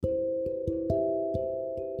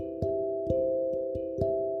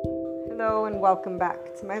Hello and welcome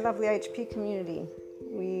back to my lovely IHP community.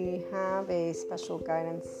 We have a special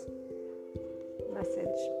guidance message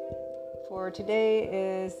for today.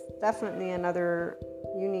 Is definitely another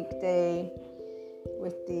unique day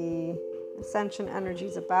with the ascension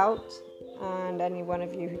energies about, and any one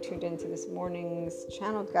of you who tuned into this morning's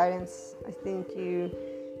channeled guidance, I think you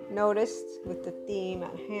noticed with the theme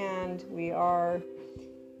at hand, we are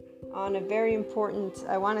on a very important,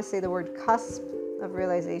 I want to say the word cusp of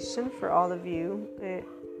realization for all of you. It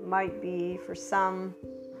might be for some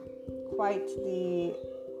quite the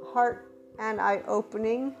heart and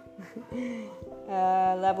eye-opening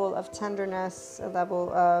level of tenderness, a level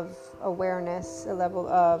of awareness, a level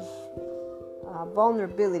of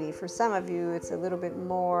vulnerability. For some of you, it's a little bit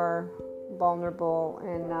more vulnerable.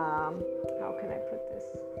 And how can I put this?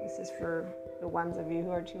 This is for the ones of you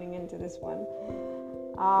who are tuning into this one.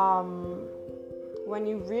 When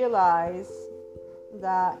you realize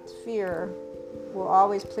that fear will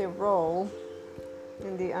always play a role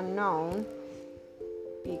in the unknown,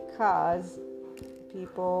 because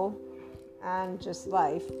people and just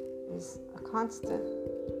life is a constant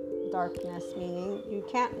darkness, meaning you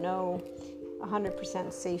can't know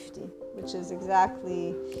 100% safety, which is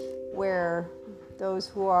exactly where those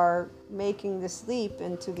who are making this leap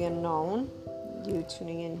into the unknown, you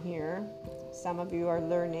tuning in here, some of you are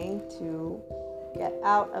learning to get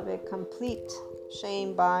out of a complete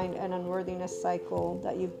shame, bind, and unworthiness cycle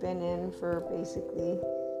that you've been in for basically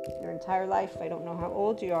your entire life. I don't know how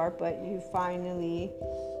old you are, but you finally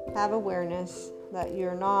have awareness that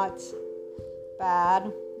you're not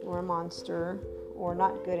bad or a monster or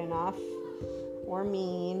not good enough or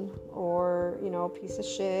mean or, a piece of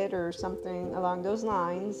shit or something along those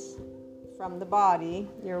lines from the body.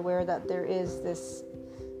 You're aware that there is this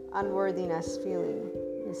unworthiness feeling.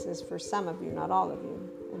 This is for some of you, not all of you.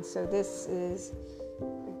 And so this is,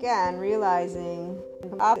 again, realizing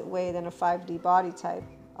in an opposite way than a 5D body type.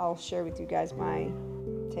 I'll share with you guys my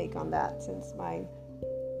take on that, since my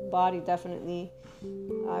body definitely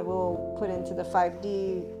I will put into the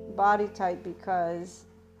 5D body type because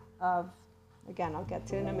of, again, I'll get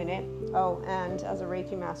to it in a minute. Oh, and as a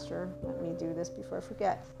Reiki master, let me do this before I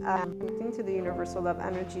forget. I'm connecting to the universal love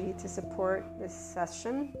energy to support this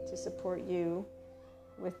session, to support you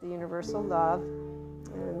with the universal love,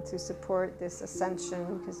 and to support this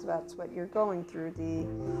ascension, because that's what you're going through.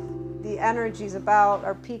 The energies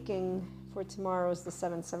are peaking for tomorrow's the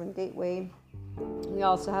 7/7 gateway. We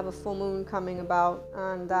also have a full moon coming about,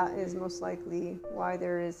 and that is most likely why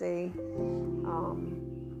there is a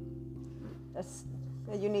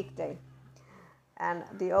unique day and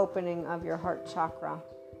the opening of your heart chakra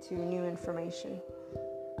to new information.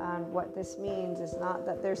 And what this means is not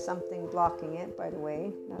that there's something blocking it, by the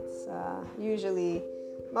way. That's usually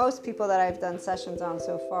most people that I've done sessions on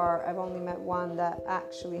so far, I've only met one that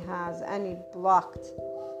actually has any blocked,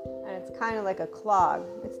 and it's kind of like a clog.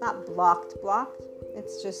 It's not blocked,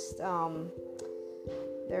 it's just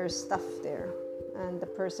there's stuff there, and the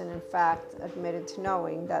person in fact admitted to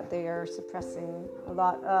knowing that they are suppressing a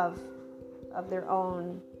lot of their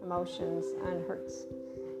own emotions and hurts.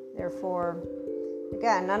 Therefore,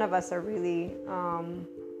 again, none of us are really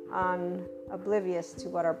oblivious to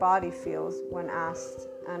what our body feels when asked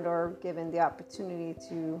and or given the opportunity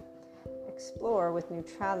to explore with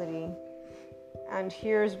neutrality. And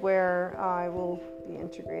here's where I will be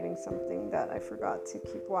integrating something that I forgot to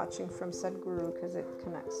keep watching from Sadhguru, because it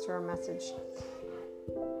connects to our message.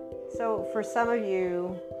 So for some of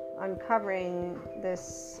you, uncovering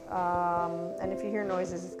this, and if you hear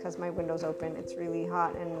noises, it's because my window's open. It's really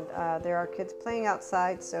hot, and there are kids playing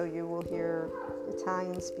outside, so you will hear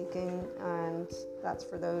Italian speaking, and that's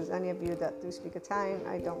for any of you that do speak Italian.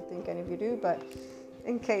 I don't think any of you do, but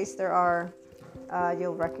in case there are,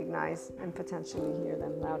 you'll recognize and potentially hear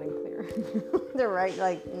them loud and clear. They're right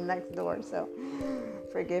next door, so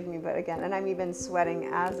forgive me. But again, and I'm even sweating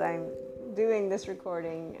as I'm doing this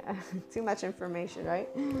recording. Too much information, right?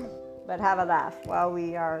 But have a laugh while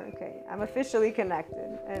we are okay. I'm officially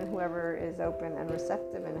connected, and whoever is open and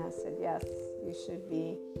receptive and has said yes, you should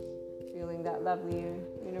be feeling that lovely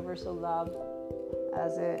universal love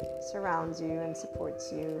as it surrounds you and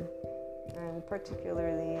supports you, and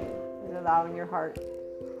particularly is allowing your heart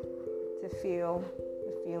to feel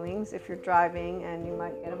the feelings. If you're driving and you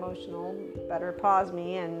might get emotional, better pause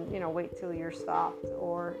me and wait till you're stopped,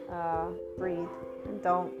 or breathe, and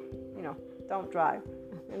don't drive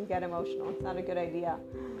and get emotional. It's not a good idea.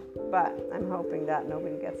 But I'm hoping that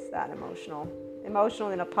nobody gets that emotional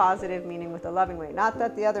in a positive meaning, with a loving way. Not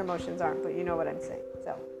that the other emotions aren't, but you know what I'm saying. So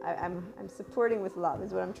So I'm supporting with love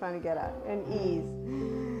is what I'm trying to get at, and ease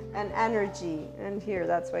and energy. And here,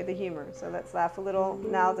 that's why the humor. So let's laugh a little.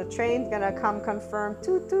 Now the train's gonna come confirm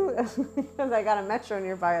toot toot because I got a metro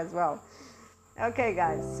nearby as well. Okay,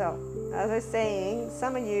 guys. So as I was saying,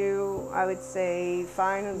 some of you, I would say,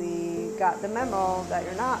 finally got the memo that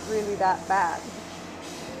you're not really that bad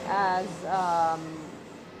as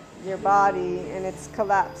your body in its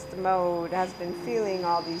collapsed mode has been feeling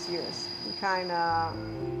all these years. You kind of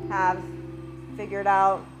have figured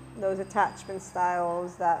out those attachment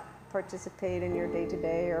styles that participate in your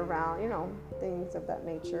day-to-day or around, things of that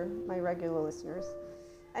nature, my regular listeners.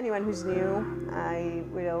 Anyone who's new, I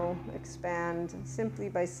will expand simply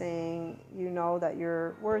by saying, that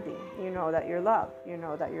you're worthy, that you're loved,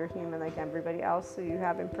 that you're human like everybody else, so you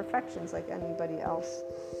have imperfections like anybody else.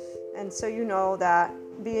 And so that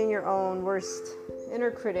being your own worst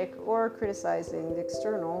inner critic or criticizing the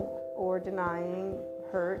external or denying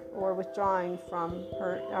hurt or withdrawing from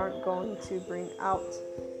hurt aren't going to bring out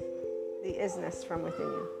the isness from within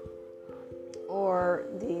you or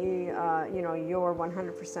the, your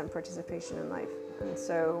 100% participation in life. And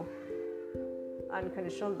so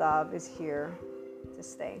unconditional love is here to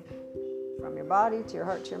stay, from your body to your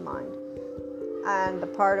heart to your mind. And the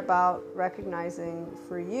part about recognizing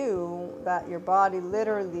for you that your body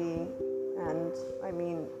literally, and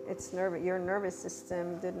your nervous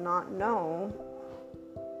system did not know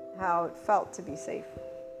how it felt to be safe.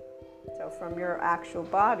 So from your actual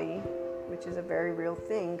body, which is a very real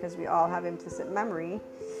thing because we all have implicit memory,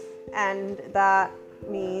 and that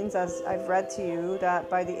means, as I've read to you, that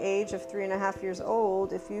by the age of 3.5 years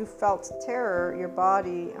old, if you felt terror, your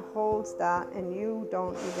body holds that and you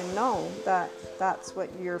don't even know that that's what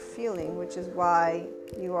you're feeling, which is why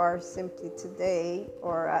you are simply today,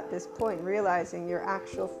 or at this point, realizing your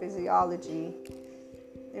actual physiology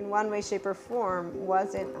in one way, shape, or form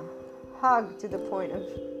wasn't hugged to the point of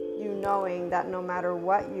you knowing that no matter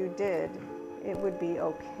what you did, it would be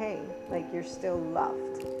okay, like you're still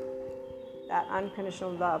loved. That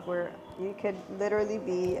unconditional love where you could literally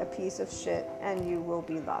be a piece of shit and you will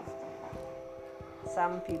be loved.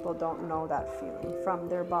 Some people don't know that feeling from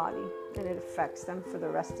their body, and it affects them for the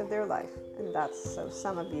rest of their life. And that's so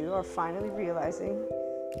some of you are finally realizing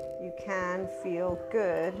you can feel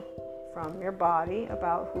good from your body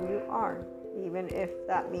about who you are, even if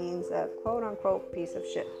that means a quote-unquote piece of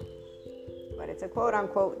shit. But it's a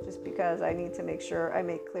quote-unquote just because I need to make sure I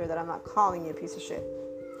make clear that I'm not calling you a piece of shit.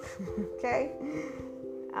 Okay?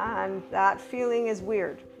 And that feeling is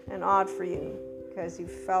weird and odd for you because you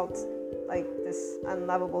felt like this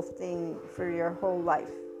unlovable thing for your whole life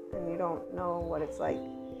and you don't know what it's like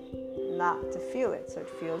not to feel it, so it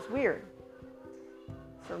feels weird.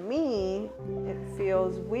 For me, it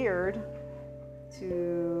feels weird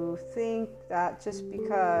to think that just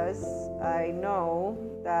because I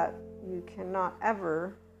know that you cannot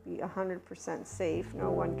ever be 100% safe. No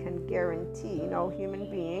one can guarantee, no human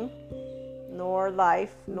being, nor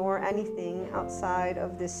life, nor anything outside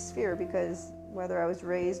of this sphere, because whether I was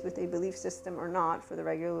raised with a belief system or not, for the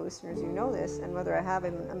regular listeners, you know this, and whether I have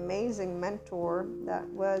an amazing mentor that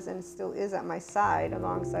was and still is at my side,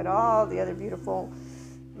 alongside all the other beautiful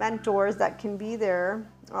mentors that can be there,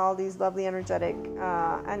 all these lovely energetic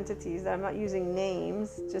entities that I'm not using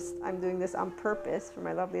names, just I'm doing this on purpose for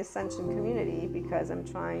my lovely ascension community because I'm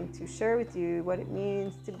trying to share with you what it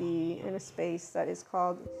means to be in a space that is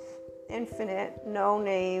called infinite, no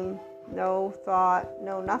name, no thought,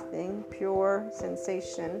 no nothing, pure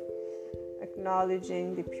sensation,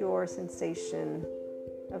 acknowledging the pure sensation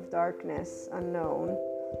of darkness unknown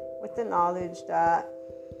with the knowledge that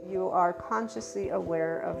you are consciously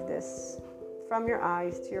aware of this from your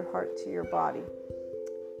eyes to your heart to your body,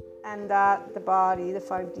 and that the body, the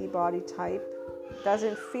 5D body type,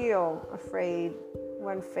 doesn't feel afraid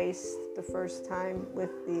when faced the first time with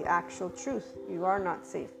the actual truth. You are not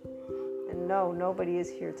safe, and no, nobody is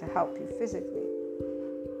here to help you physically,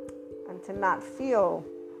 and to not feel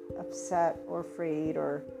upset or afraid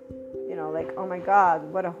or like, oh my God,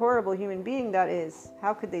 what a horrible human being that is,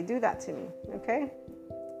 how could they do that to me? Okay,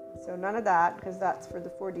 so none of that, because that's for the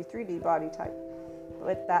 4D 3D body type.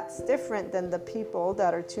 But that's different than the people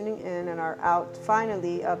that are tuning in and are out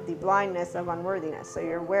finally of the blindness of unworthiness. So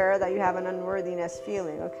you're aware that you have an unworthiness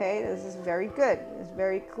feeling, okay? This is very good. It's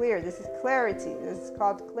very clear. This is clarity. This is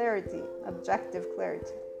called clarity, objective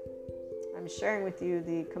clarity. I'm sharing with you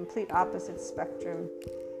the complete opposite spectrum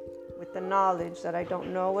with the knowledge that I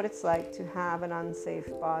don't know what it's like to have an unsafe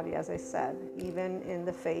body, as I said, even in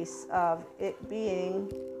the face of it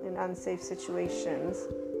being in unsafe situations,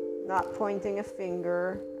 not pointing a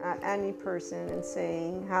finger at any person and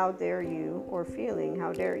saying, how dare you, or feeling,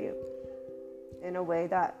 how dare you, in a way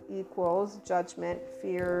that equals judgment,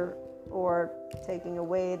 fear, or taking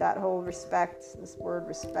away that whole respect, this word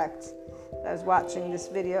respect. I was watching this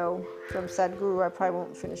video from Sadhguru. I probably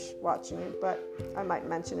won't finish watching it, but I might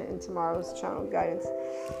mention it in tomorrow's channel guidance.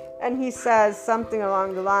 And he says something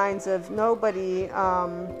along the lines of nobody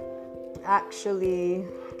actually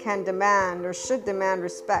can demand or should demand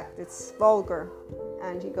respect. It's vulgar.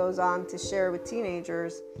 And he goes on to share with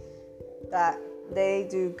teenagers that they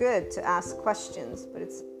do good to ask questions, but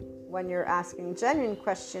it's when you're asking genuine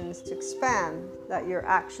questions to expand that you're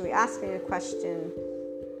actually asking a question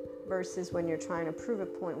versus when you're trying to prove a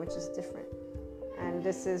point, which is different. And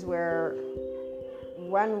this is where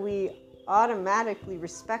when we automatically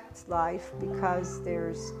respect life because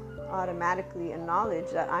there's automatically a knowledge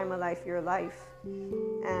that I'm a life, you're a life.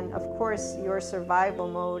 And of course, your survival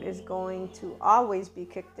mode is going to always be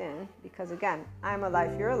kicked in because, again, I'm a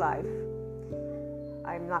life, you're a life.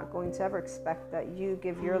 I'm not going to ever expect that you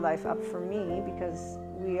give your life up for me because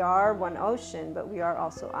we are one ocean, but we are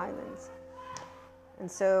also islands. And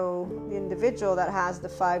so the individual that has the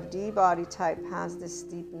 5D body type has this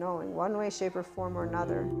deep knowing, one way, shape, or form or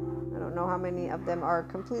another. I don't know how many of them are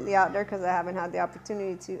completely out there because I haven't had the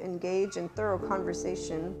opportunity to engage in thorough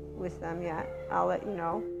conversation with them yet. I'll let you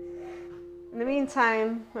know. In the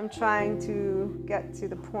meantime, I'm trying to get to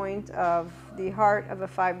the point of the heart of a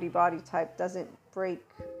 5D body type doesn't break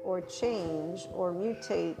or change or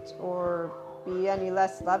mutate or be any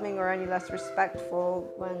less loving or any less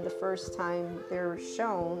respectful when the first time they're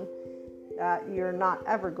shown that you're not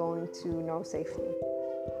ever going to know safety.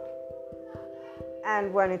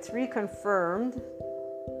 And when it's reconfirmed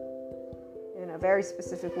in a very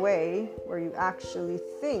specific way where you actually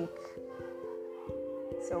think,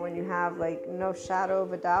 so when you have like no shadow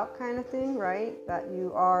of a doubt kind of thing, right, that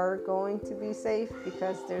you are going to be safe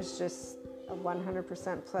because there's just a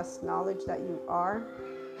 100% plus knowledge that you are,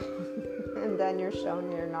 and then you're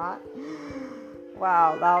shown you're not.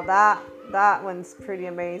 Wow, now that one's pretty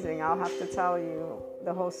amazing. I'll have to tell you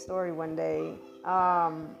the whole story one day.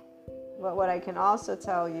 But what I can also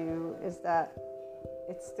tell you is that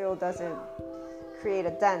it still doesn't create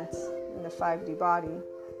a dent in the 5D body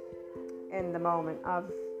in the moment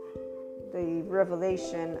of the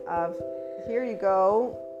revelation of, here you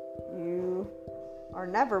go, you are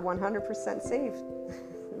never 100% safe.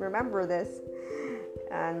 Remember this.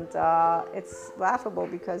 And it's laughable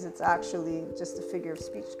because it's actually just a figure of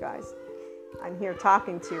speech, guys. I'm here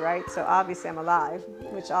talking to you, right? So obviously I'm alive,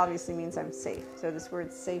 which obviously means I'm safe. So this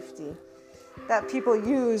word safety that people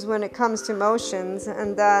use when it comes to emotions,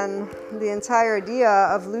 and then the entire idea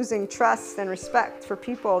of losing trust and respect for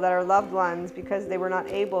people that are loved ones because they were not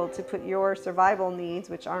able to put your survival needs,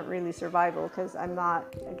 which aren't really survival because I'm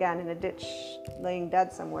not, again, in a ditch laying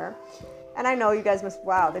dead somewhere. And I know you guys must,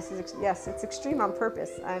 wow, this is, yes, it's extreme on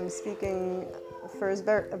purpose. I'm speaking for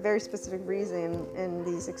a very specific reason in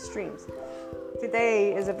these extremes.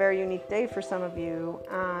 Today is a very unique day for some of you,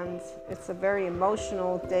 and it's a very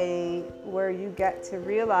emotional day where you get to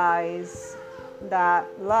realize that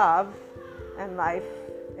love and life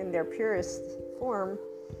in their purest form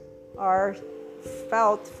are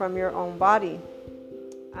felt from your own body.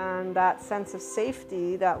 And that sense of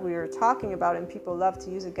safety that we are talking about and people love to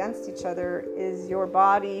use against each other is your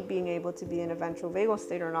body being able to be in a ventral vagal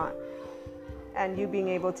state or not. And you being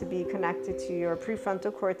able to be connected to your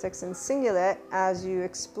prefrontal cortex and cingulate as you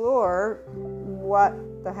explore what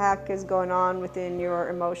the heck is going on within your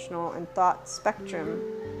emotional and thought spectrum,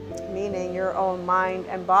 meaning your own mind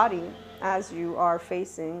and body, as you are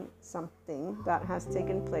facing something that has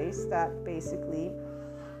taken place that basically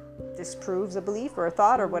disproves a belief or a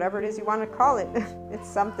thought or whatever it is you want to call it. It's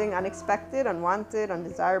something unexpected, unwanted,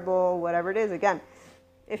 undesirable, whatever it is. Again,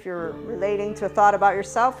 if you're relating to a thought about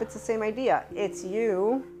yourself, it's the same idea. It's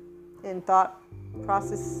you in thought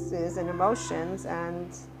processes and emotions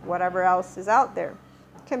and whatever else is out there.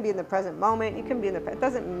 It can be in the present moment. You can be in the, it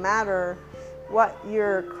doesn't matter what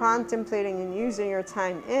you're contemplating and using your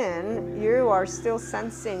time in, you are still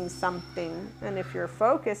sensing something. And if your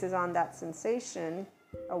focus is on that sensation,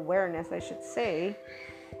 awareness, I should say,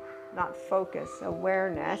 not focus,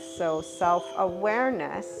 awareness, so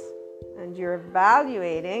self-awareness, and you're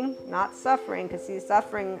evaluating, not suffering, because see,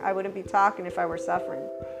 suffering, I wouldn't be talking if I were suffering.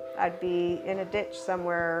 I'd be in a ditch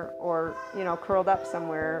somewhere or, curled up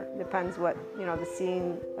somewhere. Depends what, the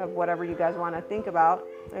scene of whatever you guys want to think about,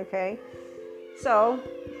 okay? So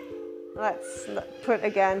let's put,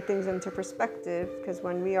 again, things into perspective, because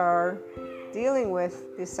when we are dealing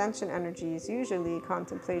with the ascension energies, usually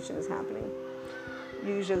contemplation is happening.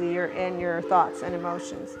 usually you're in your thoughts and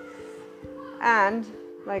emotions. And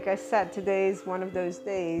like I said, today's one of those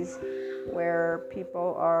days where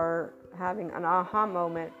people are having an aha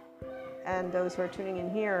moment. And those who are tuning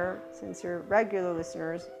in here, since you're regular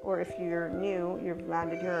listeners, or if you're new, you've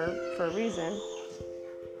landed here for a reason,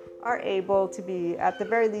 are able to be at the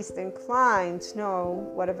very least inclined to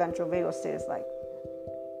know what a ventral vagal state is like.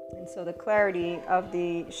 And so the clarity of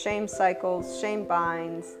the shame cycles, shame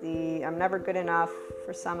binds, the I'm never good enough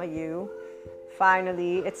for some of you.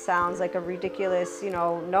 Finally, it sounds like a ridiculous,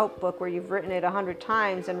 notebook where you've written it 100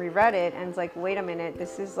 times and reread it, and it's like, wait a minute,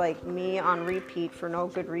 this is like me on repeat for no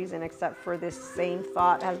good reason except for this same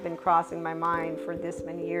thought has been crossing my mind for this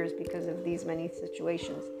many years because of these many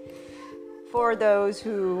situations. For those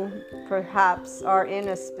who perhaps are in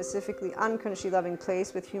a specifically unconsciously loving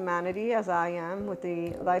place with humanity, as I am, with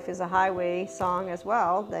the Life is a Highway song as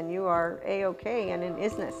well, then you are A-okay and in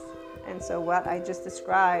isness. And so what I just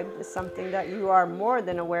described is something that you are more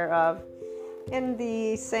than aware of in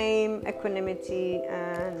the same equanimity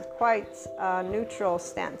and quite neutral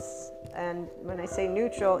stance. And when I say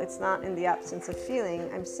neutral, it's not in the absence of feeling.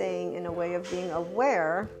 I'm saying in a way of being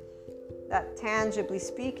aware that, tangibly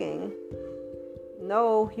speaking,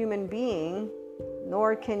 no human being,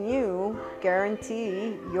 nor can you,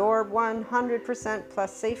 guarantee your 100%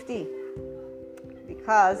 plus safety.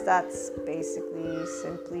 Because that's basically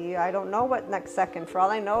simply, I don't know what next second. For all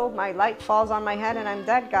I know, my light falls on my head and I'm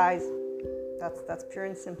dead, guys. That's pure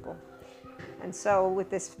and simple. And so with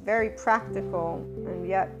this very practical and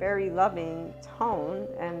yet very loving tone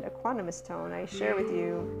and equanimous tone, I share with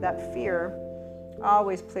you that fear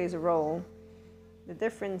always plays a role. The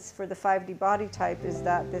difference for the 5D body type is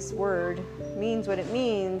that this word means what it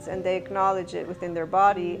means, and they acknowledge it within their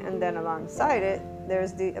body, and then alongside it,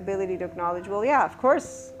 there's the ability to acknowledge, well, yeah, of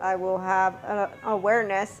course, I will have an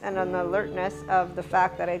awareness and an alertness of the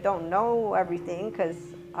fact that I don't know everything, because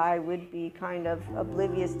I would be kind of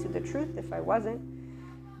oblivious to the truth if I wasn't.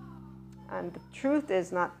 And the truth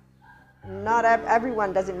is not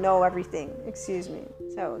everyone doesn't know everything, excuse me.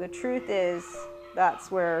 So the truth is,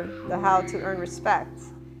 that's where the how to earn respect.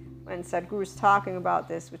 When Sadhguru's talking about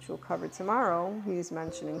this, which we'll cover tomorrow, he's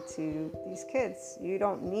mentioning to these kids, you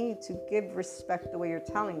don't need to give respect the way you're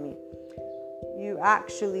telling me. You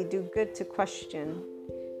actually do good to question,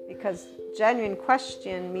 because genuine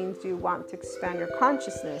question means you want to expand your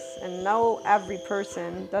consciousness, and know every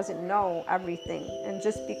person doesn't know everything. And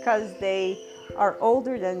just because they are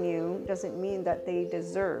older than you doesn't mean that they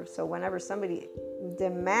deserve. So whenever somebody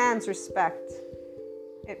demands respect,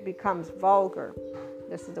 it becomes vulgar.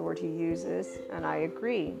 This is the word he uses, and I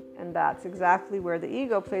agree. And that's exactly where the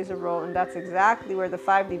ego plays a role, and that's exactly where the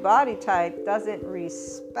 5D body type doesn't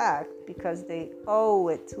respect, because they owe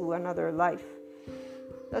it to another life.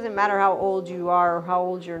 Doesn't matter how old you are or how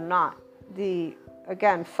old you're not.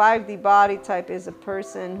 Again, 5D body type is a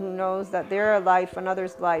person who knows that they're a life,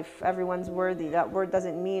 another's life, everyone's worthy. That word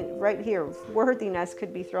doesn't mean, right here, worthiness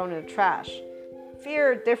could be thrown in the trash.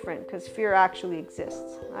 Fear, different, because fear actually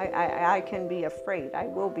exists. I can be afraid. I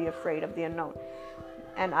will be afraid of the unknown.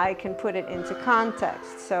 And I can put it into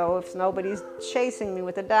context. So if nobody's chasing me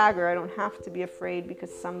with a dagger, I don't have to be afraid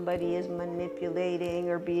because somebody is manipulating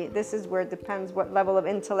or this is where it depends what level of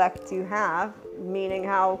intellect you have, meaning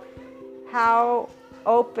how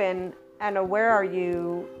open and aware are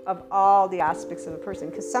you of all the aspects of a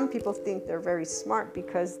person. Because some people think they're very smart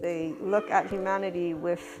because they look at humanity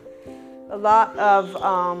with a lot of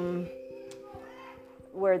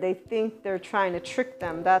where they think they're trying to trick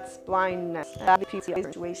them. That's blindness. That's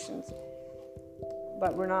situations.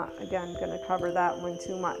 But we're not, again, going to cover that one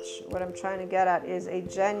too much. What I'm trying to get at is a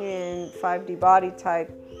genuine 5D body type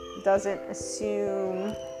doesn't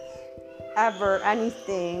assume ever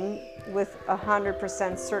anything with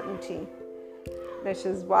 100% certainty. This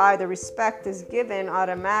is why the respect is given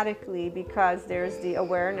automatically, because there's the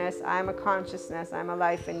awareness, I'm a consciousness, I'm a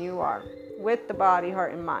life, and you are. With the body,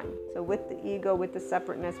 heart, and mind. So with the ego, with the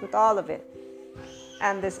separateness, with all of it.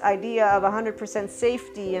 And this idea of 100%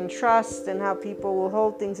 safety and trust, and how people will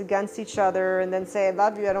hold things against each other and then say, I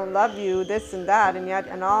love you, I don't love you, this and that,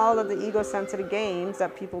 and all of the ego-sensitive games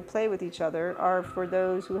that people play with each other are for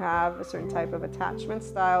those who have a certain type of attachment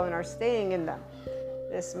style and are staying in them.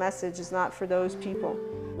 This message is not for those people.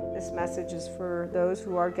 This message is for those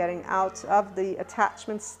who are getting out of the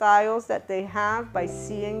attachment styles that they have by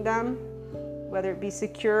seeing them, whether it be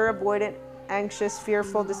secure, avoidant, anxious,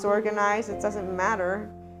 fearful, disorganized, it doesn't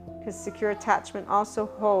matter, because secure attachment also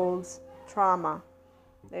holds trauma.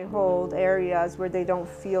 They hold areas where they don't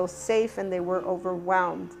feel safe and they were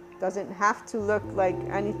overwhelmed. Doesn't have to look like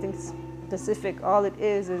anything specific. All it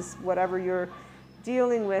is whatever your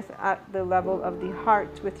dealing with at the level of the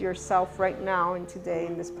heart with yourself right now and today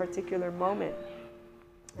in this particular moment.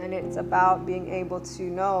 And it's about being able to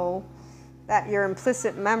know that your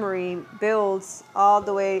implicit memory builds all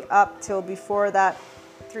the way up till before that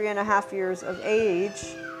 3.5 years of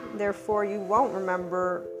age. Therefore, you won't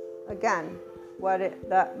remember again what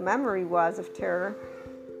that memory was of terror,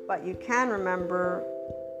 but you can remember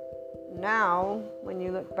now when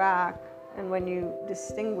you look back and when you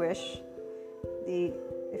distinguish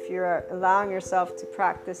if you're allowing yourself to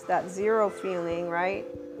practice that zero feeling, right?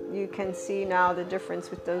 You can see now the difference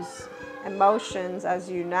with those emotions as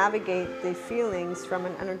you navigate the feelings from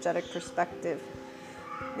an energetic perspective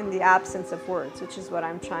in the absence of words, which is what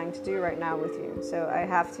I'm trying to do right now with you. So I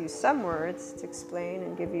have to use some words to explain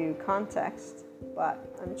and give you context,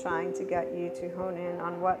 but I'm trying to get you to hone in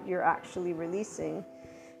on what you're actually releasing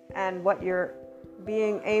and what you're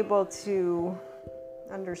being able to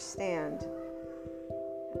understand.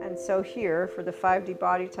 And so here, for the 5D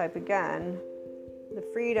body type again, the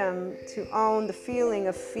freedom to own the feeling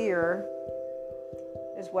of fear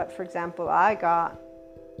is what, for example, I got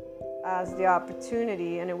as the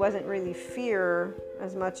opportunity. And it wasn't really fear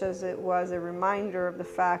as much as it was a reminder of the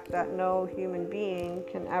fact that no human being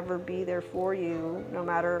can ever be there for you, no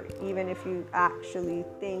matter, even if you actually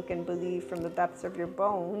think and believe from the depths of your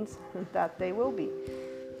bones that they will be.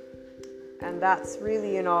 And that's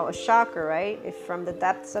really, a shocker, right? If from the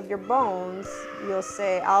depths of your bones, you'll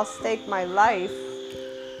say, I'll stake my life,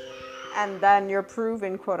 and then you're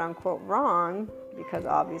proven, quote unquote, wrong, because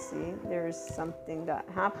obviously there's something that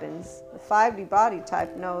happens. The 5D body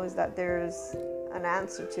type knows that there's an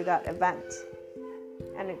answer to that event.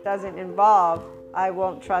 And it doesn't involve, I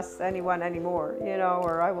won't trust anyone anymore,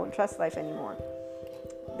 or I won't trust life anymore.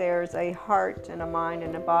 There's a heart and a mind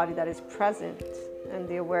and a body that is present, and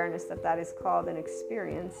the awareness that is called an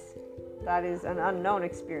experience. That is an unknown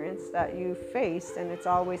experience that you faced, and it's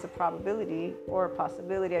always a probability, or a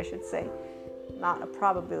possibility, I should say, not a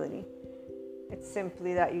probability. It's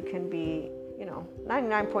simply that you can be,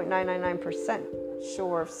 99.999%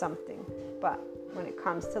 sure of something. But when it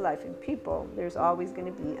comes to life and people, there's always going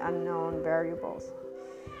to be unknown variables.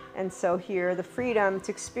 And so here, the freedom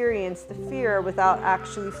to experience the fear without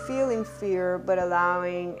actually feeling fear, but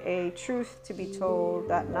allowing a truth to be told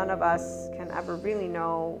that none of us can ever really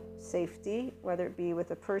know safety, whether it be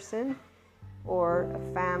with a person or a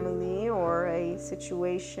family or a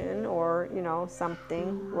situation or,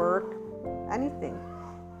 something, work, anything.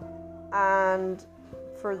 And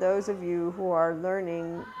for those of you who are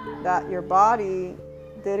learning that your body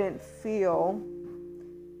didn't feel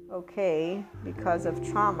okay because of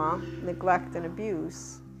trauma, neglect, and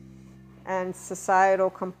abuse, and societal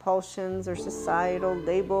compulsions or societal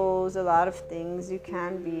labels, a lot of things, you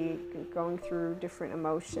can be going through different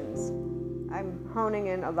emotions. I'm honing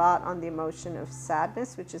in a lot on the emotion of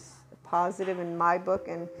sadness, which is positive in my book,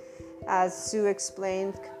 and as Sue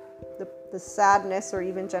explained, the sadness, or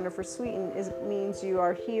even Jennifer Sweeten, means you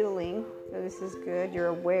are healing. So this is good. You're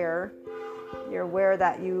aware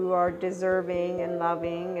that you are deserving and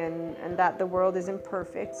loving, and that the world is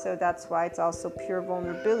imperfect. So that's why it's also pure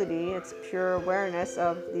vulnerability. It's pure awareness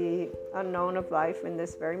of the unknown of life in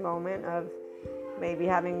this very moment, of maybe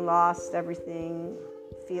having lost everything,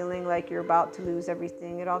 feeling like you're about to lose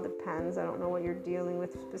everything. It all depends. I don't know what you're dealing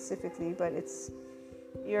with specifically, but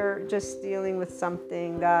you're just dealing with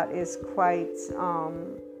something that is quite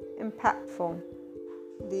impactful.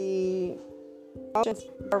 The emotions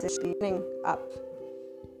are speeding up.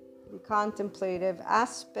 The contemplative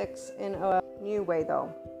aspects in a new way,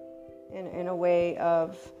 though, in a way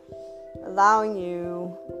of allowing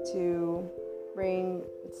you to bring,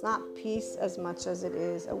 it's not peace as much as it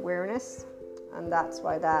is awareness, and that's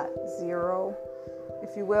why that zero,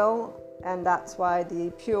 if you will, and that's why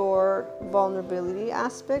the pure vulnerability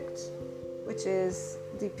aspect, which is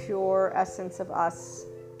the pure essence of us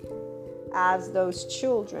as those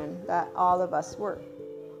children that all of us were,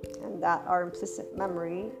 and that our implicit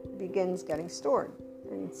memory begins getting stored.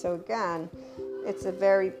 And so again, it's a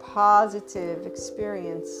very positive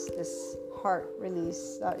experience, this heart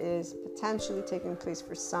release that is potentially taking place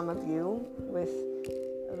for some of you, with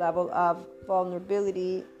a level of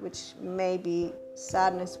vulnerability, which may be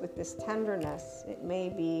sadness with this tenderness. It may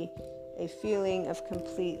be a feeling of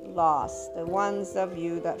complete loss. The ones of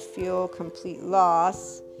you that feel complete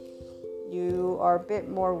loss, you are a bit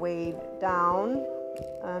more weighed down.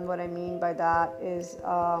 And what I mean by that is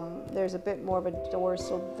there's a bit more of a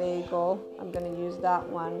dorsal vagal. I'm going to use that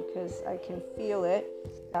one because I can feel it.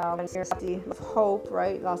 Scarcity of hope,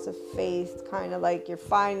 right? Loss of faith, kind of like you're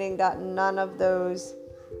finding that none of those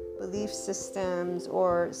belief systems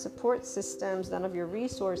or support systems, none of your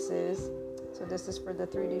resources. So this is for the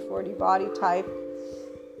 3D, 4D body type.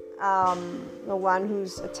 The one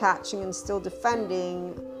who's attaching and still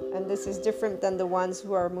defending, and this is different than the ones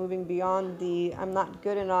who are moving beyond the I'm not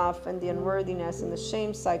good enough and the unworthiness and the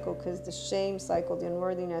shame cycle, because the shame cycle, the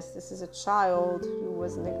unworthiness, this is a child who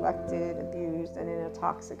was neglected, abused, and in a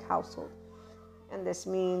toxic household. And this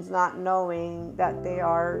means not knowing that they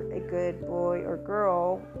are a good boy or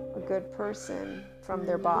girl, a good person from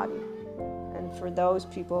their body. And for those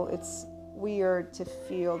people, it's weird to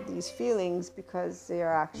feel these feelings because they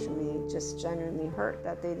are actually just genuinely hurt,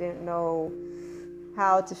 that they didn't know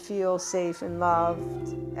how to feel safe and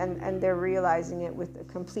loved, and they're realizing it with a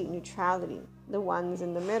complete neutrality. The ones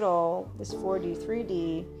in the middle, this 4D,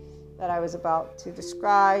 3D that I was about to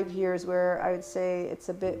describe, here's where I would say it's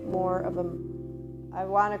a bit more of a, I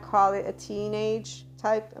want to call it a teenage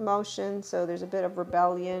type emotion. So there's a bit of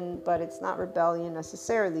rebellion, but it's not rebellion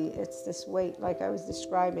necessarily. It's this weight, like I was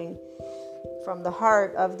describing, from the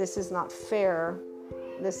heart of this is not fair.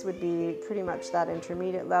 This would be pretty much that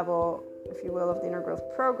intermediate level, if you will, of the inner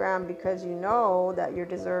growth program, because you know that you're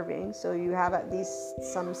deserving. So you have at least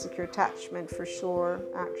some secure attachment for sure,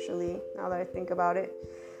 actually, now that I think about it.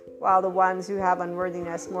 While the ones who have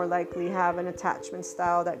unworthiness more likely have an attachment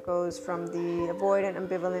style that goes from the avoidant,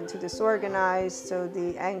 ambivalent to disorganized. So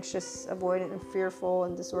the anxious, avoidant, and fearful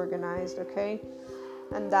and disorganized, okay?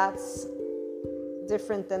 And that's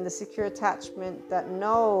different than the secure attachment that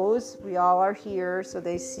knows we all are here, so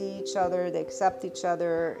they see each other, they accept each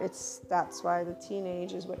other. That's why the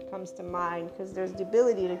teenage is what comes to mind, because there's the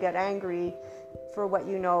ability to get angry for what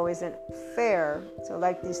you know isn't fair. So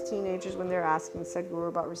like these teenagers, when they're asking Sadhguru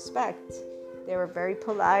about respect, they were very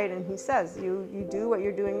polite, and he says, you do what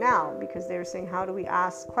you're doing now, because they were saying, how do we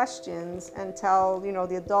ask questions and tell,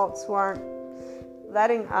 the adults who aren't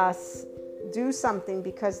letting us do something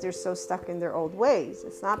because they're so stuck in their old ways.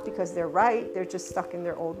 It's not because they're right, they're just stuck in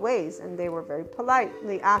their old ways. And they were very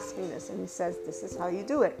politely asking this, and he says, this is how you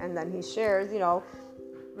do it. And then he shares,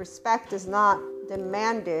 respect is not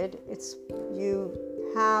demanded, it's you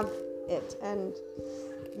have it, and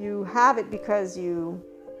you have it because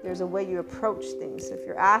there's a way you approach things. So if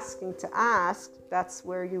you're asking to ask, that's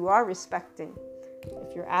where you are respecting.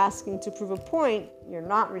 If you're asking to prove a point, you're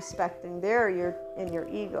not respecting. There you're in your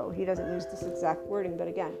ego. He doesn't use this exact wording, but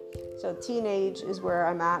again, so teenage is where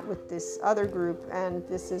I'm at with this other group, and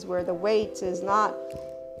this is where the weight is not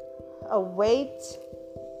a weight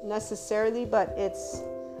necessarily, but it's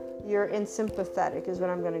you're in sympathetic is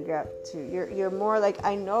what I'm going to get to. You're more like,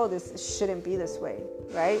 I know this shouldn't be this way,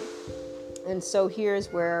 right? And so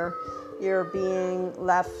here's where you're being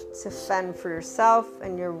left to fend for yourself,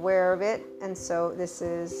 and you're aware of it. And so this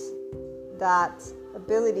is that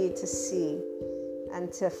ability to see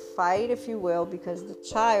and to fight, if you will, because the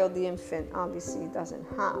child, the infant, obviously doesn't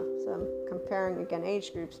have. So I'm comparing again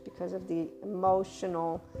age groups because of the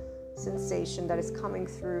emotional sensation that is coming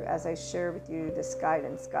through as I share with you this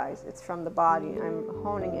guidance, guys. It's from the body. I'm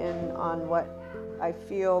honing in on what I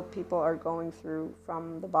feel people are going through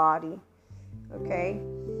from the body, okay?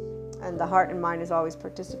 And the heart and mind is always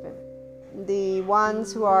participant. The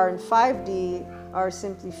ones who are in 5D are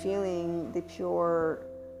simply feeling the pure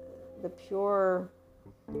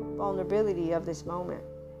vulnerability of this moment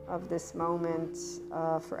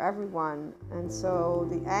for everyone. And so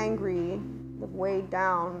the angry, the weighed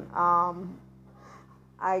down,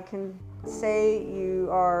 I can say you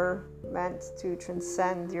are meant to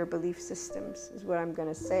transcend your belief systems, is what I'm going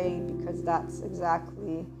to say, because that's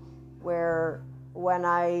exactly where, when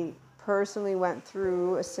I personally went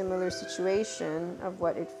through a similar situation of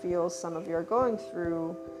what it feels some of you are going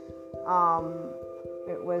through,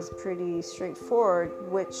 it was pretty straightforward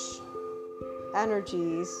which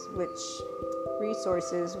energies, which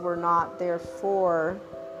resources were not there for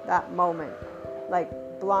that moment, like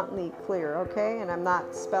bluntly clear, okay? And I'm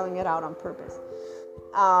not spelling it out on purpose.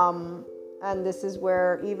 And this is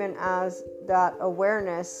where, even as that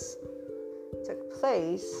awareness took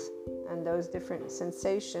place, and those different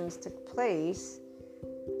sensations took place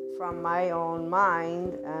from my own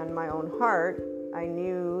mind and my own heart, I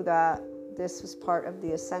knew that this was part of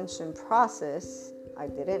the ascension process. I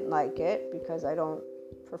didn't like it because I don't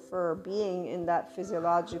prefer being in that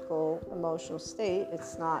physiological emotional state.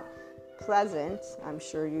 It's not pleasant. I'm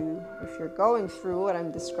sure if you're going through what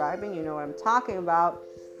I'm describing, you know what I'm talking about.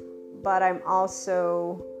 But I'm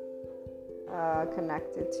also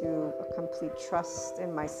connected to a complete trust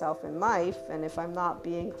in myself and life. And if I'm not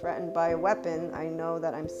being threatened by a weapon, I know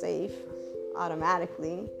that I'm safe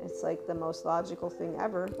automatically. It's like the most logical thing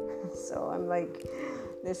ever. So I'm like,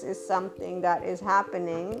 This is something that is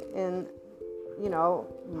happening in,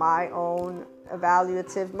 my own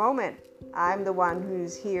evaluative moment. I'm the one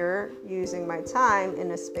who's here using my time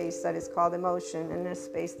in a space that is called emotion, in a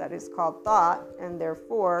space that is called thought, and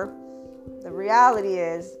therefore the reality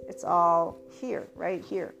is it's all here, right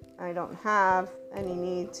here. I don't have any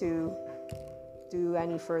need to do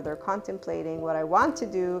any further contemplating. What I want to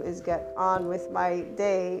do is get on with my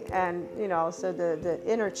day, and so the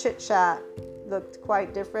inner chit chat looked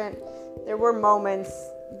quite different. There were moments,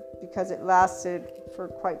 because it lasted for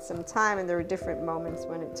quite some time, and there were different moments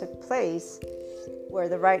when it took place where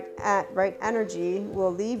the right energy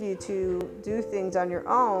will leave you to do things on your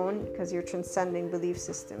own because you're transcending belief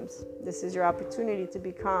systems. This is your opportunity to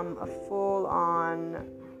become a full-on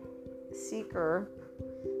seeker,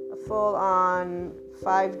 a full-on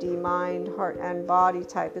 5D mind, heart, and body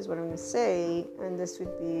type is what I'm going to say. And this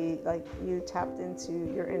would be like you tapped into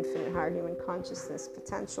your infinite higher human consciousness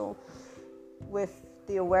potential with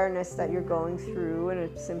the awareness that you're going through in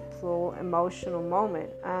a simple emotional moment.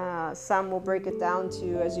 Some will break it down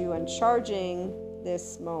to as you uncharging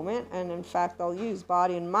this moment, and in fact I'll use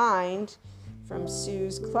body and mind from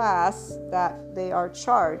Sue's class, that they are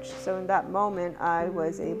charged. So in that moment I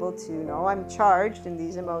was able to know I'm charged in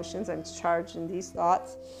these emotions, I'm charged in these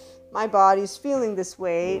thoughts, my body's feeling this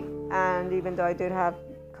way. And even though I did have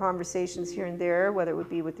conversations here and there, whether it would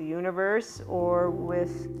be with the universe or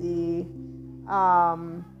with the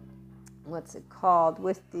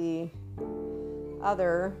with the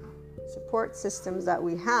other support systems that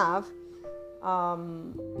we have,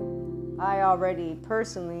 I already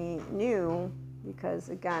personally knew, because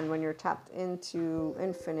again, when you're tapped into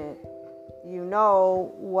infinite, you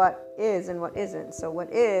know what is and what isn't. So what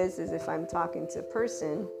is if I'm talking to a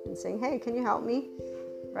person and saying, hey, can you help me?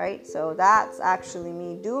 Right? So that's actually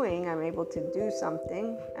me I'm able to do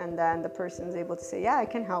something, and then the person's able to say, yeah, I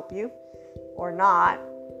can help you, or not.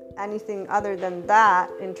 Anything other than that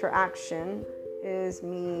interaction is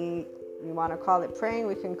me. You want to call it praying,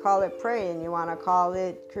 we can call it praying. You want to call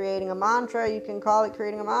it creating a mantra, you can call it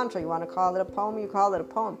creating a mantra. You want to call it a poem, you call it a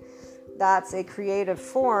poem. That's a creative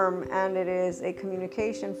form, and it is a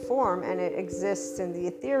communication form, and it exists in the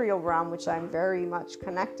ethereal realm, which I'm very much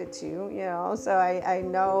connected to, so I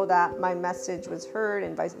know that my message was heard,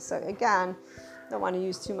 and so again, don't want to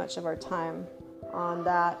use too much of our time on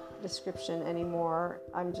that description anymore.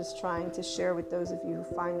 I'm just trying to share with those of you who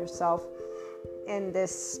find yourself in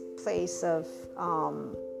this place of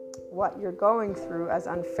what you're going through as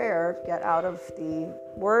unfair. Get out of the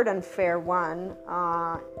word unfair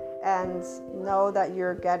and know that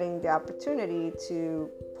you're getting the opportunity to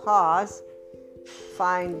pause,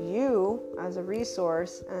 find you as a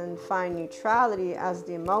resource, and find neutrality as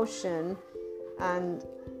the emotion. And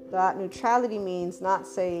that neutrality means not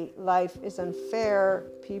say life is unfair,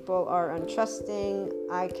 people are untrusting,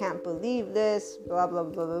 I can't believe this, blah, blah,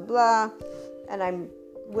 blah, blah, blah. And I'm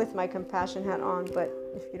with my compassion hat on, but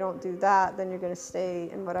if you don't do that, then you're going to stay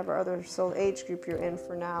in whatever other soul age group you're in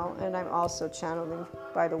for now. And I'm also channeling,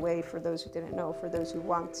 by the way, for those who didn't know, for those who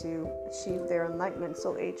want to achieve their enlightenment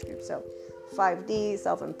soul age group. So 5D,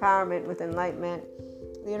 self-empowerment with enlightenment.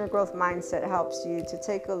 The inner growth mindset helps you to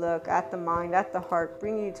take a look at the mind, at the heart,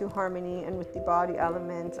 bring you to harmony, and with the body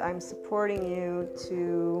element, I'm supporting you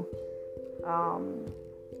to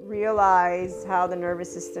realize how the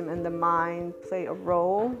nervous system and the mind play a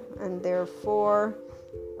role, and therefore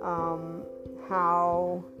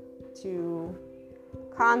how to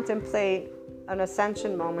contemplate an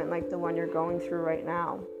ascension moment like the one you're going through right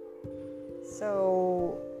now.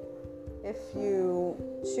 So if you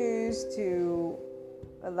choose to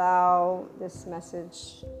allow this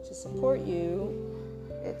message to support you,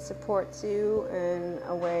 it supports you in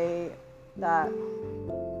a way that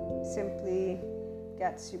simply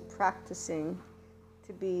gets you practicing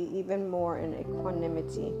to be even more in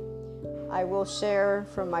equanimity. I will share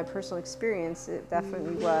from my personal experience, it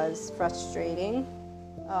definitely was frustrating,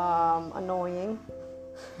 annoying.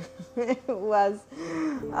 It was,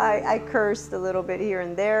 I cursed a little bit here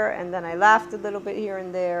and there, and then I laughed a little bit here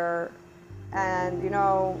and there. And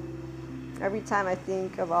every time I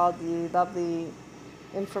think of all the lovely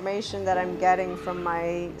information that I'm getting from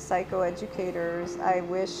my psychoeducators, I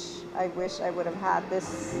wish I would have had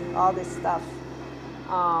all this stuff,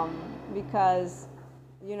 because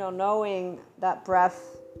knowing that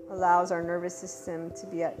breath allows our nervous system to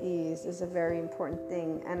be at ease is a very important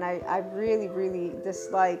thing. And I really, really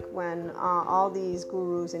dislike when all these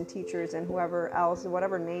gurus and teachers and whoever else,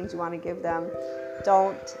 whatever names you want to give them,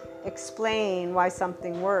 don't explain why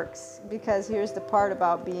something works. Because here's the part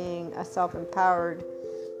about being a self-empowered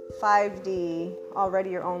 5D,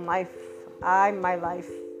 already your own life I'm my life,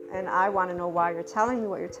 and I want to know why you're telling me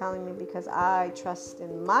what you're telling me, because I trust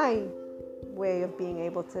in my way of being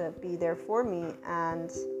able to be there for me,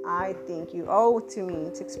 and I think you owe to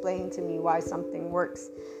me to explain to me why something works,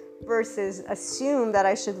 versus assume that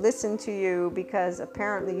I should listen to you because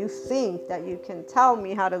apparently you think that you can tell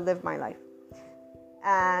me how to live my life.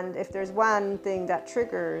 And if there's one thing that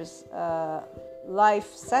triggers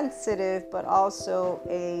life sensitive but also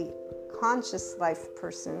a conscious life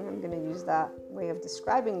person, I'm going to use that way of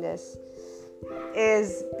describing this,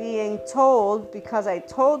 is being told because I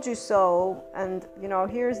told you so. And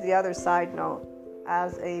here's the other side note.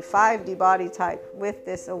 As a 5D body type with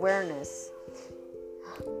this awareness,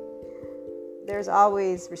 there's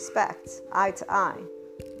always respect, eye to eye.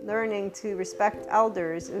 Learning to respect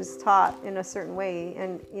elders is taught in a certain way,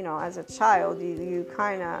 and as a child you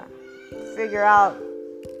kind of figure out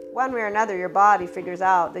one way or another, your body figures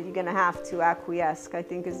out that you're going to have to acquiesce, I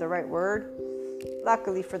think is the right word.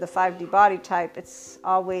 Luckily for the 5D body type, it's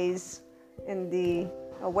always in the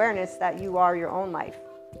awareness that you are your own life.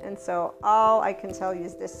 And so all I can tell you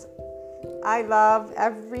is this: I love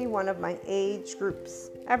every one of my age groups,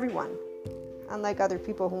 everyone. Unlike other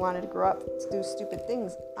people who wanted to grow up to do stupid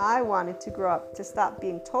things, I wanted to grow up to stop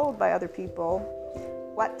being told by other people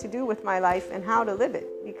what to do with my life and how to live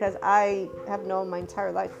it, because I have known my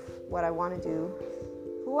entire life what I want to do,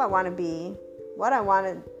 who I want to be, what I want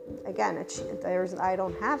to, again, achieve. I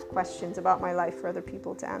don't have questions about my life for other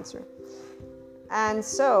people to answer. And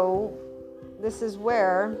so this is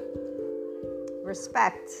where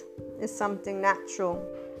respect is something natural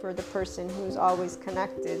for the person who's always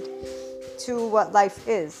connected to what life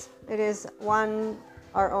is. It is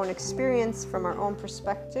our own experience from our own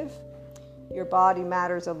perspective. Your body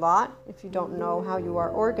matters a lot. If you don't know how you are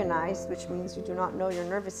organized, which means you do not know your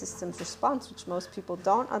nervous system's response, which most people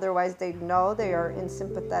don't. Otherwise, they'd know they are in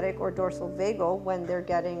sympathetic or dorsal vagal when they're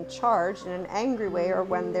getting charged in an angry way, or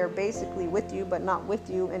when they're basically with you but not with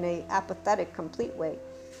you in a apathetic, complete way.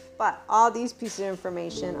 But all these pieces of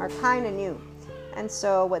information are kind of new. And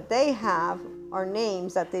so what they have are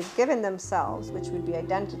names that they've given themselves, which would be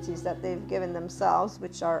identities that they've given themselves,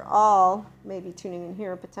 which are all, maybe tuning in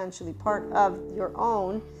here, potentially part of your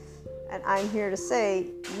own. And I'm here to say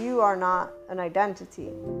you are not an identity.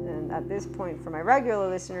 And at this point, for my regular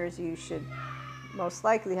listeners, you should most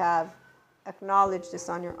likely have acknowledged this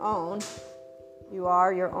on your own. You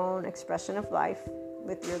are your own expression of life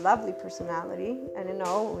with your lovely personality. And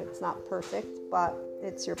it's not perfect, but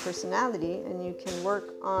it's your personality, and you can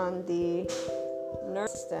work on the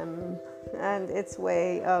nervous system and its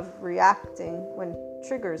way of reacting when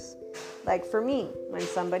triggers. Like for me, when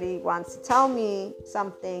somebody wants to tell me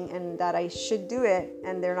something and that I should do it,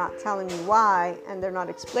 and they're not telling me why, and they're not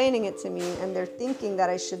explaining it to me, and they're thinking that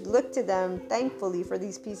I should look to them, thankfully, for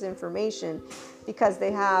these pieces of information because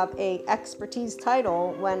they have a expertise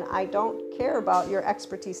title, when I don't care about your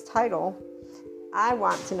expertise title. I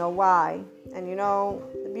want to know why. And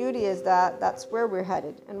the beauty is that that's where we're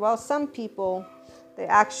headed. And while some people, they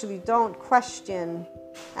actually don't question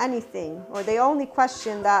anything, or they only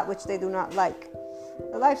question that which they do not like,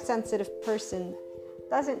 the life-sensitive person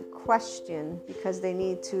doesn't question because they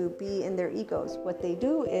need to be in their egos. What they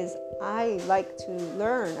do is, I like to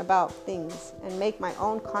learn about things and make my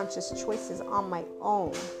own conscious choices on my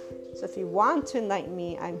own. So if you want to enlighten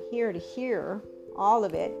me, I'm here to hear all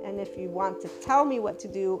of it. And if you want to tell me what to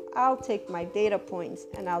do, I'll take my data points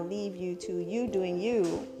and I'll leave you to you doing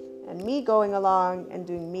you and me going along and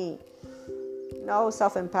doing me. No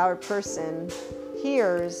self-empowered person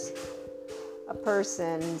hears a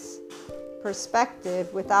person's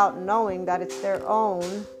perspective without knowing that it's their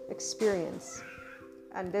own experience.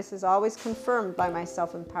 And this is always confirmed by my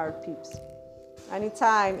self-empowered peeps.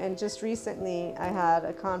 Anytime, and just recently I had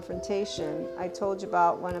a confrontation. I told you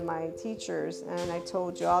about one of my teachers, and I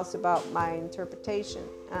told you also about my interpretation.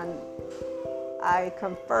 And I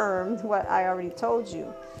confirmed what I already told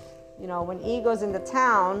you. When ego's in the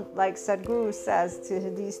town, like Sadhguru says to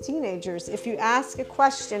these teenagers, if you ask a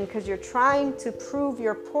question because you're trying to prove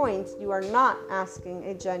your point, you are not asking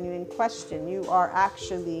a genuine question. You are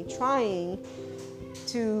actually trying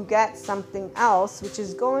to get something else, which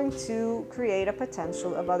is going to create a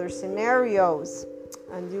potential of other scenarios.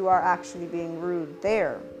 And you are actually being rude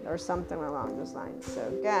there, or something along those lines. So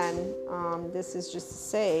again, this is just to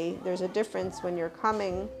say there's a difference when you're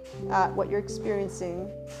coming at what you're experiencing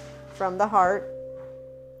from the heart.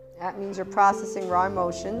 That means you're processing raw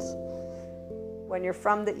emotions. When you're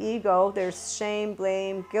from the ego, there's shame,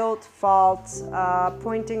 blame, guilt, fault,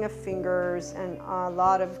 pointing of fingers, and a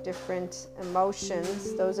lot of different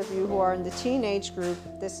emotions. Those of you who are in the teenage group,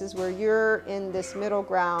 this is where you're in this middle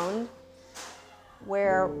ground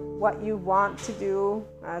where what you want to do,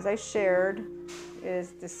 as I shared,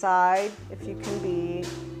 is decide if you can be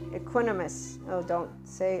equanimous. Oh, don't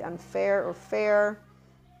say unfair or fair.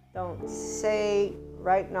 Don't say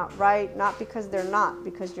right, not because they're not,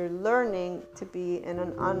 because you're learning to be in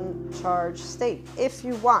an uncharged state. If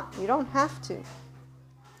you want, you don't have to.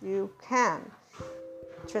 You can.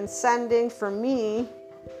 Transcending for me,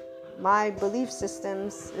 my belief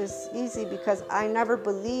systems is easy because I never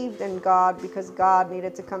believed in God because God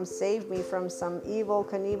needed to come save me from some evil,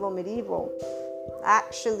 Knievel, medieval.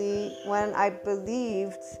 Actually, when I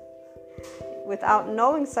believed, without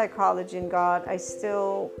knowing psychology and God, I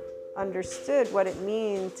still understood what it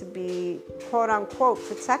means to be quote unquote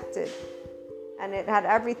protected. And it had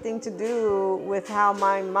everything to do with how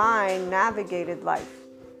my mind navigated life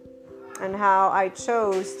and how I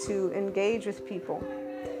chose to engage with people.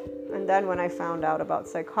 And then when I found out about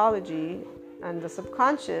psychology and the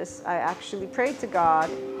subconscious, I actually prayed to God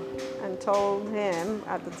and told him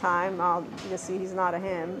at the time, you see, he's not a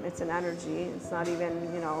him, it's an energy. It's not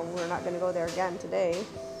even, we're not going to go there again today.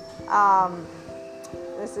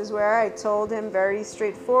 This is where I told him very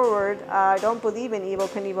straightforward, I don't believe in evil,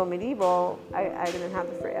 Knievel, medieval. I didn't have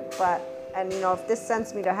the phrase, and if this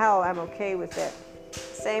sends me to hell, I'm okay with it.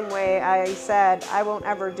 Same way I said, I won't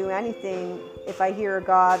ever do anything if I hear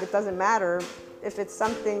God. It doesn't matter. If it's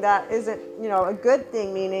something that isn't, a good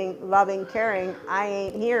thing, meaning loving, caring, I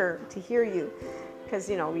ain't here to hear you. Because,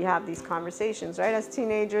 we have these conversations, right? As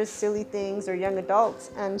teenagers, silly things, or young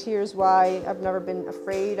adults. And here's why I've never been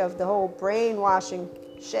afraid of the whole brainwashing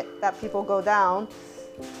shit that people go down.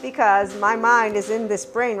 Because my mind is in this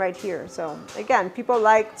brain right here. So again, people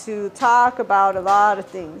like to talk about a lot of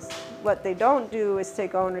things. What they don't do is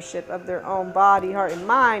take ownership of their own body, heart, and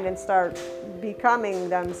mind and start becoming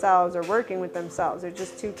themselves or working with themselves. They're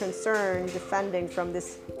just too concerned defending from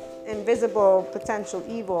this invisible potential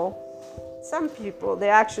evil. Some people, they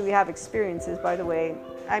actually have experiences, by the way.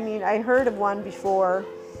 I mean, I heard of one before.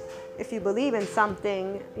 If you believe in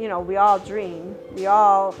something, we all dream. We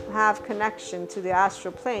all have connection to the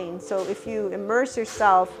astral plane. So if you immerse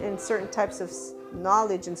yourself in certain types of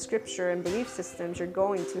knowledge and scripture and belief systems, you're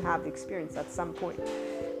going to have the experience at some point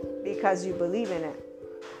because you believe in it.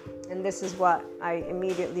 And this is what I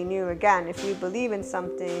immediately knew. Again, if you believe in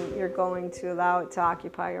something, you're going to allow it to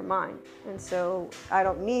occupy your mind. And so I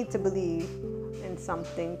don't need to believe in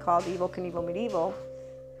something called evil, Knievel, medieval,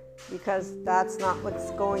 because that's not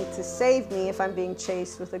what's going to save me if I'm being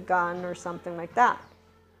chased with a gun or something like that.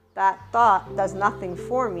 That thought does nothing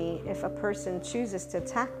for me if a person chooses to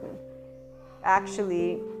attack me.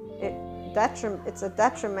 Actually, it's a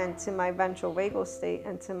detriment to my ventral vagal state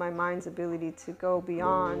and to my mind's ability to go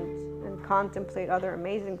beyond and contemplate other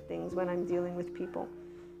amazing things when I'm dealing with people.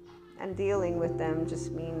 And dealing with them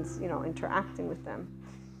just means, interacting with them.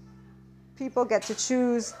 People get to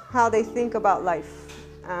choose how they think about life.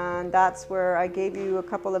 And that's where I gave you a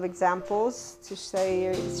couple of examples to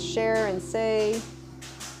share and say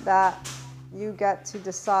that you get to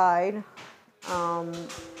decide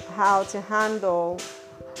how to handle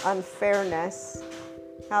unfairness,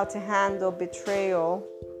 how to handle betrayal,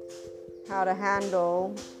 how to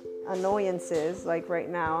handle annoyances. Like right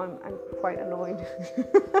now, I'm quite annoyed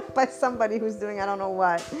by somebody who's doing I don't know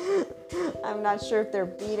what. I'm not sure if they're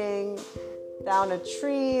beating down a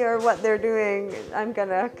tree or what they're doing. I'm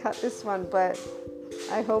gonna cut this one, but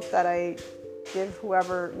I hope that I give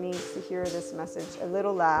whoever needs to hear this message a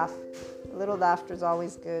little laugh. A little laughter is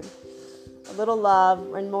always good. A little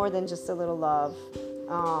love, and more than just a little love.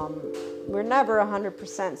 We're never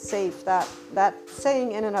 100% safe. That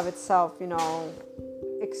saying in and of itself,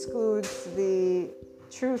 excludes the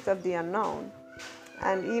truth of the unknown.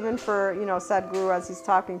 And even for, Sadhguru, as he's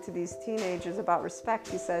talking to these teenagers about respect,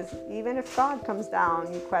 he says, even if God comes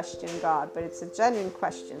down, you question God, but it's a genuine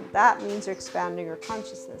question. That means you're expanding your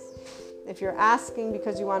consciousness. If you're asking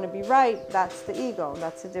because you want to be right, that's the ego.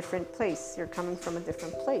 That's a different place. You're coming from a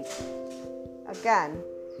different place. Again,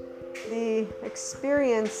 the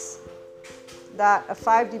experience that a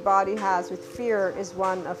 5D body has with fear is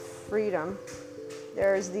one of freedom.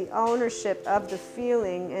 There's the ownership of the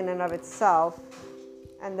feeling in and of itself,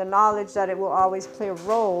 and the knowledge that it will always play a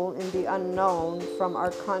role in the unknown from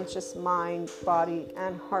our conscious mind, body,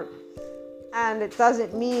 and heart. And it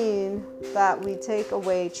doesn't mean that we take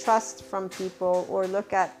away trust from people or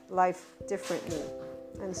look at life differently.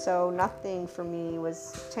 And so nothing for me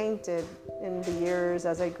was tainted in the years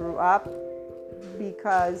as I grew up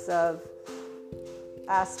because of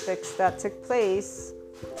aspects that took place,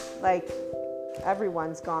 like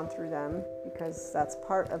everyone's gone through them because that's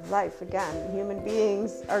part of life. Again, human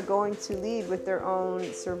beings are going to lead with their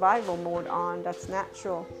own survival mode on. That's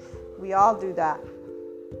natural. We all do that.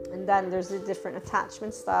 And then there's the different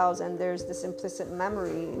attachment styles, and there's this implicit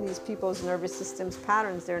memory, these people's nervous systems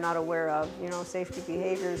patterns they're not aware of, safety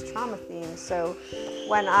behaviors, trauma themes. So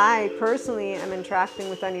when I personally am interacting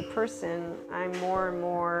with any person, I'm more and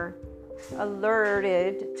more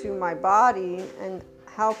alerted to my body and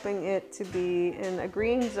helping it to be in a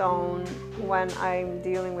green zone when I'm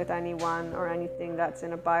dealing with anyone or anything that's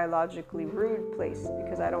in a biologically rude place,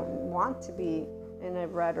 because I don't want to be in a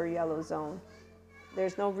red or yellow zone.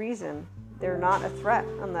 There's no reason. They're not a threat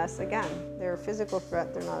unless, again, they're a physical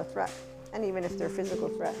threat, they're not a threat. And even if they're a physical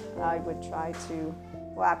threat, I would try to,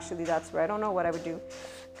 actually that's where I don't know what I would do,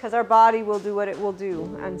 because our body will do what it will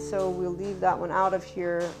do. And so we'll leave that one out of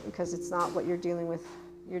here because it's not what you're dealing with.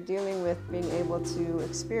 You're dealing with being able to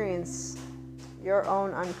experience your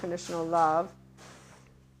own unconditional love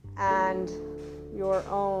and your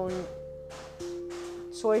own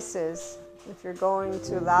choices. If you're going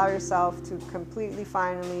to allow yourself to completely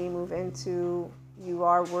finally move into you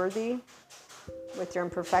are worthy with your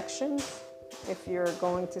imperfections, if you're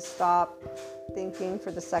going to stop thinking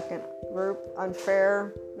for the second group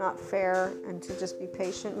unfair, not fair, and to just be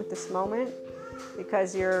patient with this moment,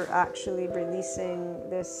 because you're actually releasing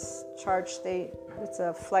this charged state. It's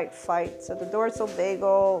a flight fight. So the dorsal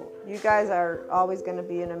vagal, you guys are always going to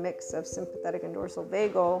be in a mix of sympathetic and dorsal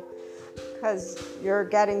vagal, because you're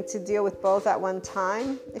getting to deal with both at one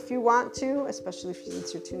time if you want to, especially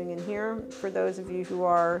since you're tuning in here. For those of you who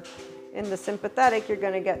are in the sympathetic, you're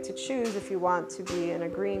going to get to choose if you want to be in a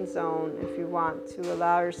green zone, if you want to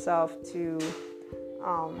allow yourself to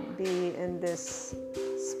be in this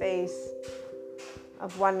space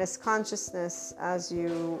of oneness consciousness as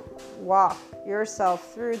you walk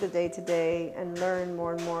yourself through the day-to-day and learn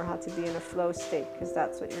more and more how to be in a flow state, because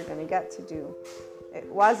that's what you're going to get to do. It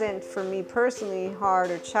wasn't, for me personally,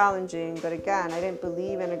 hard or challenging, but again, I didn't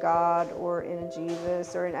believe in a God or in a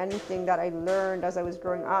Jesus or in anything that I learned as I was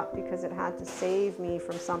growing up, because it had to save me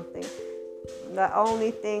from something. The only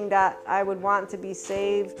thing that I would want to be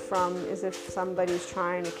saved from is if somebody's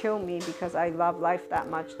trying to kill me, because I love life that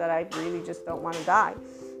much that I really just don't want to die.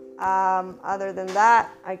 Other than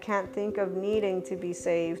that, I can't think of needing to be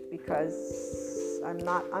saved because I'm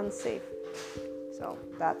not unsafe. So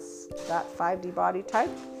that's that 5D body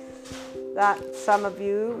type that some of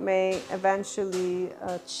you may eventually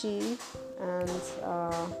achieve, and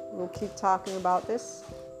we'll keep talking about this.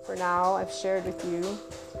 For now, I've shared with you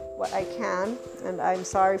what I can, and I'm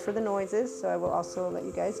sorry for the noises, so I will also let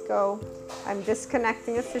you guys go. I'm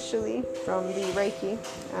disconnecting officially from the Reiki,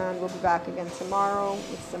 and we'll be back again tomorrow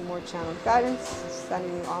with some more channeled guidance.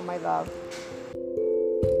 Sending you all my love.